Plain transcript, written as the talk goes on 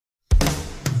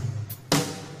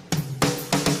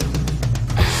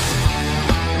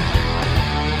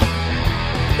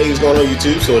Hey, what's going on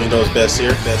YouTube? So you know it's best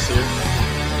here.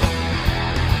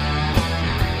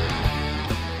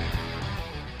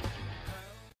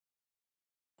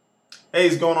 Hey,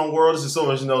 what's going on world? This is So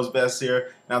Much Knows Best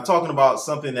here. Now I'm talking about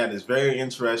something that is very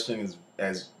interesting,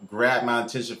 has grabbed my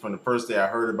attention from the first day I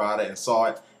heard about it and saw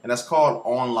it, and that's called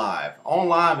OnLive.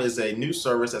 OnLive is a new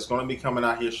service that's going to be coming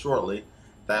out here shortly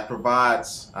that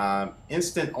provides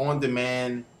instant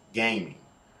on-demand gaming.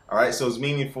 Alright, so it's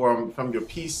meaning from your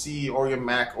PC or your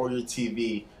Mac or your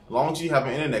TV, as long as you have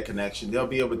an internet connection, they'll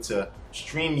be able to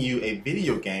stream you a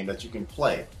video game that you can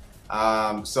play.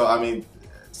 So I mean,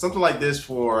 something like this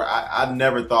I would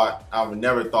never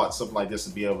thought something like this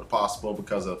would be able to possible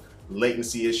because of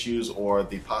latency issues or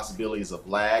the possibilities of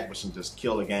lag, which can just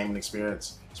kill the gaming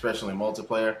experience, especially in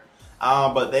multiplayer.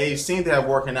 But they seem to have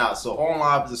working out. So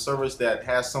OnLive is a service that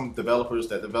has some developers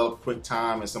that develop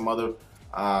QuickTime and some other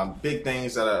big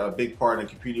things that are a big part in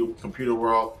the computer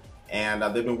world, and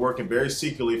they've been working very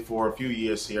secretly for a few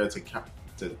years here to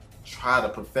try to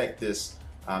perfect this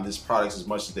product as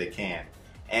much as they can.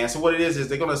 And so what it is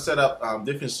they're going to set up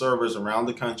different servers around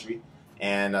the country,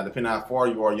 and depending on how far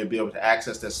you are, you'll be able to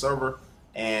access that server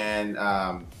and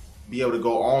be able to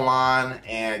go online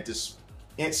and just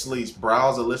instantly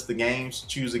browse a list of games,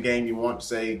 choose a game you want,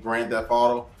 say Grand Theft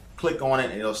Auto, click on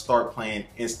it, and it'll start playing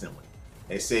instantly.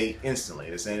 They say instantly.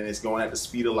 They're saying it's going at the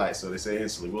speed of light, so they say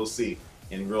instantly. We'll see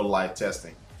in real life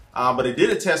testing. But they did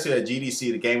a test here at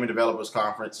GDC, the Gaming Developers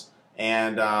Conference,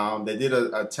 and they did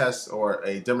a test or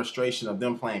a demonstration of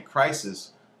them playing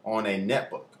Crysis on a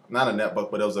netbook. Not a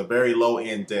netbook, but it was a very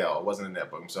low-end Dell. It wasn't a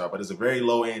netbook, I'm sorry, but it's a very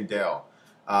low-end Dell.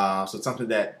 So it's something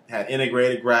that had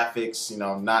integrated graphics, you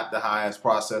know, not the highest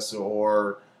processor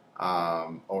or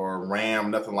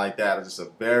RAM, nothing like that. It's just a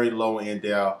very low-end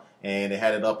Dell. And they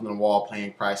had it up on the wall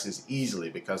playing Crysis easily,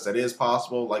 because that is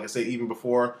possible. Like I said, even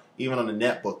before, even on the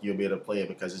netbook, you'll be able to play it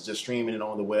because it's just streaming it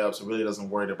on the web, so it really doesn't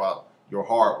worry about your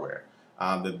hardware.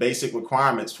 The basic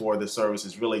requirements for this service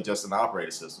is really just an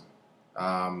operating system.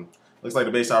 Looks like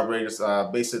the basic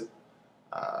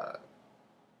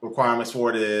requirements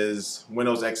for it is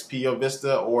Windows XP or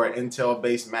Vista or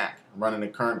Intel-based Mac running the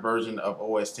current version of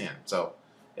OS X. So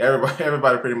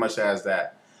everybody pretty much has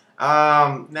that.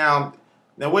 Now,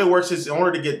 the way it works is, in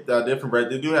order to get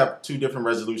they do have two different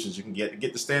resolutions you can get. To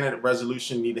get the standard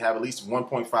resolution, you need to have at least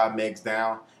 1.5 megs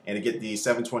down, and to get the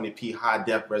 720p high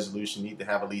def resolution, you need to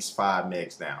have at least 5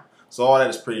 megs down. So all that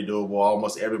is pretty doable.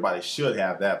 Almost everybody should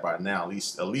have that by now, at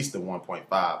least the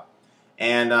 1.5.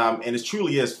 And it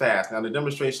truly is fast. Now the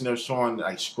demonstration they're showing,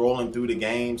 like scrolling through the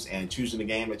games and choosing the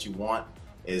game that you want,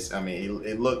 is, I mean,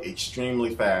 it looked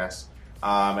extremely fast.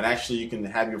 And actually you can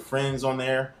have your friends on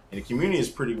there, and the community is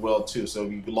pretty well too. So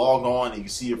if you log on and you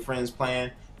see your friends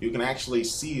playing, you can actually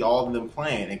see all of them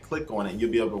playing and click on it, and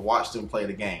you'll be able to watch them play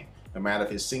the game. No matter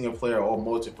if it's single player or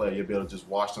multiplayer, you'll be able to just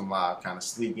watch them live, kind of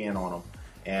sneak in on them.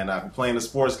 And if you're playing a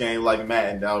sports game like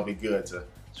Madden, that would be good to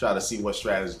try to see what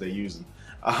strategies they're using.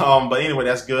 But anyway,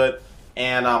 that's good.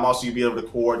 And also you'll be able to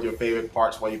record your favorite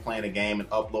parts while you're playing the game and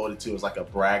upload it to as like a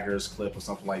braggers clip or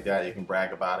something like that. You can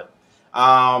brag about it.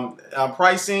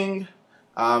 Pricing,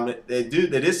 they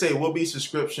did say it will be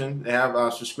subscription. They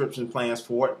have subscription plans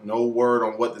for it. No word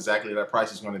on what exactly that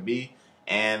price is going to be.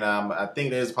 And I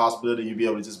think there's a possibility you'll be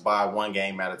able to just buy one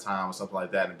game at a time or something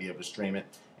like that and be able to stream it.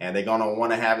 And they're going to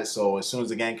want to have it so as soon as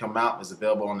the game comes out, it's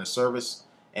available on the service.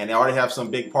 And they already have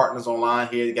some big partners online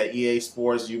here. They got EA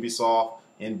Sports, Ubisoft,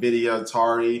 Nvidia,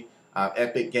 Atari,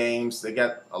 Epic Games. They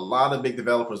got a lot of big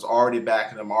developers already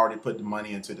backing them, already put the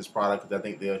money into this product, because I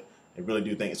think they really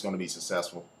do think it's going to be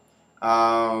successful.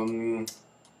 And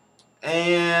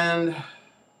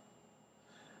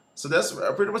so that's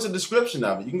pretty much a description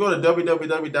of it. You can go to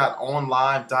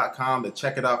www.onlive.com to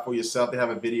check it out for yourself. They have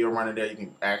a video running there. You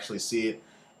can actually see it.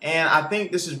 And I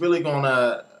think this is really going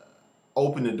to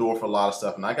open the door for a lot of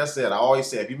stuff. And like I said, I always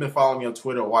say, if you've been following me on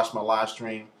Twitter or watching my live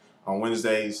stream on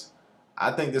Wednesdays,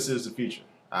 I think this is the future.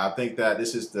 I think that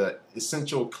this is the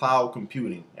essential cloud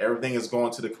computing. Everything is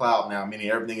going to the cloud now, meaning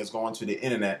everything is going to the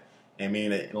internet, and meaning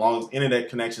that as long as internet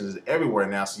connections is everywhere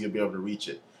now, so you'll be able to reach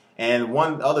it. And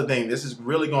one other thing, this is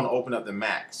really going to open up the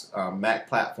Mac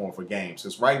platform for games.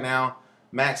 Because right now,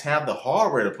 Macs have the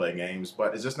hardware to play games,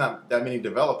 but it's just not that many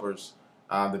developers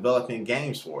developing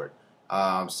games for it.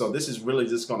 So this is really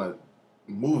just going to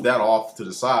move that off to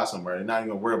the side somewhere. They're not even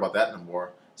going to worry about that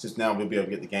anymore, since now we'll be able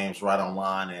to get the games right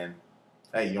online, and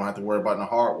hey, you don't have to worry about the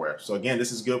hardware. So again,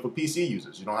 this is good for PC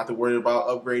users. You don't have to worry about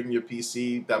upgrading your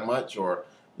PC that much, or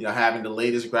having the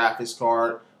latest graphics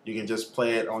card. You can just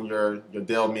play it on your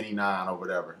Dell Mini 9 or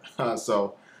whatever.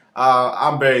 So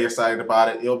I'm very excited about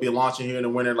it. It'll be launching here in the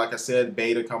winter, like I said,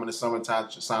 beta coming this summertime.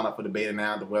 Sign up for the beta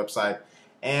now on the website.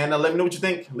 And let me know what you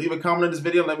think. Leave a comment on this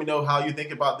video. Let me know how you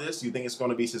think about this. You think it's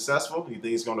going to be successful? You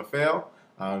think it's going to fail?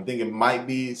 You think it might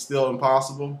be still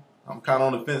impossible? I'm kind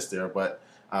of on the fence there, but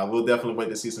we'll definitely wait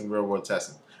to see some real world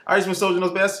testing. All right, it's been Soldier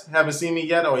Knows Best. Haven't seen me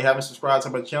yet or you haven't subscribed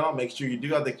to my channel, make sure you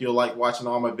do. I think you'll like watching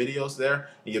all my videos there,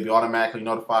 and you'll be automatically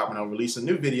notified when I release a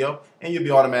new video, and you'll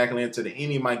be automatically entered in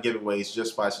any of my giveaways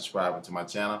just by subscribing to my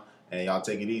channel. And y'all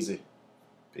take it easy.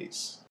 Peace.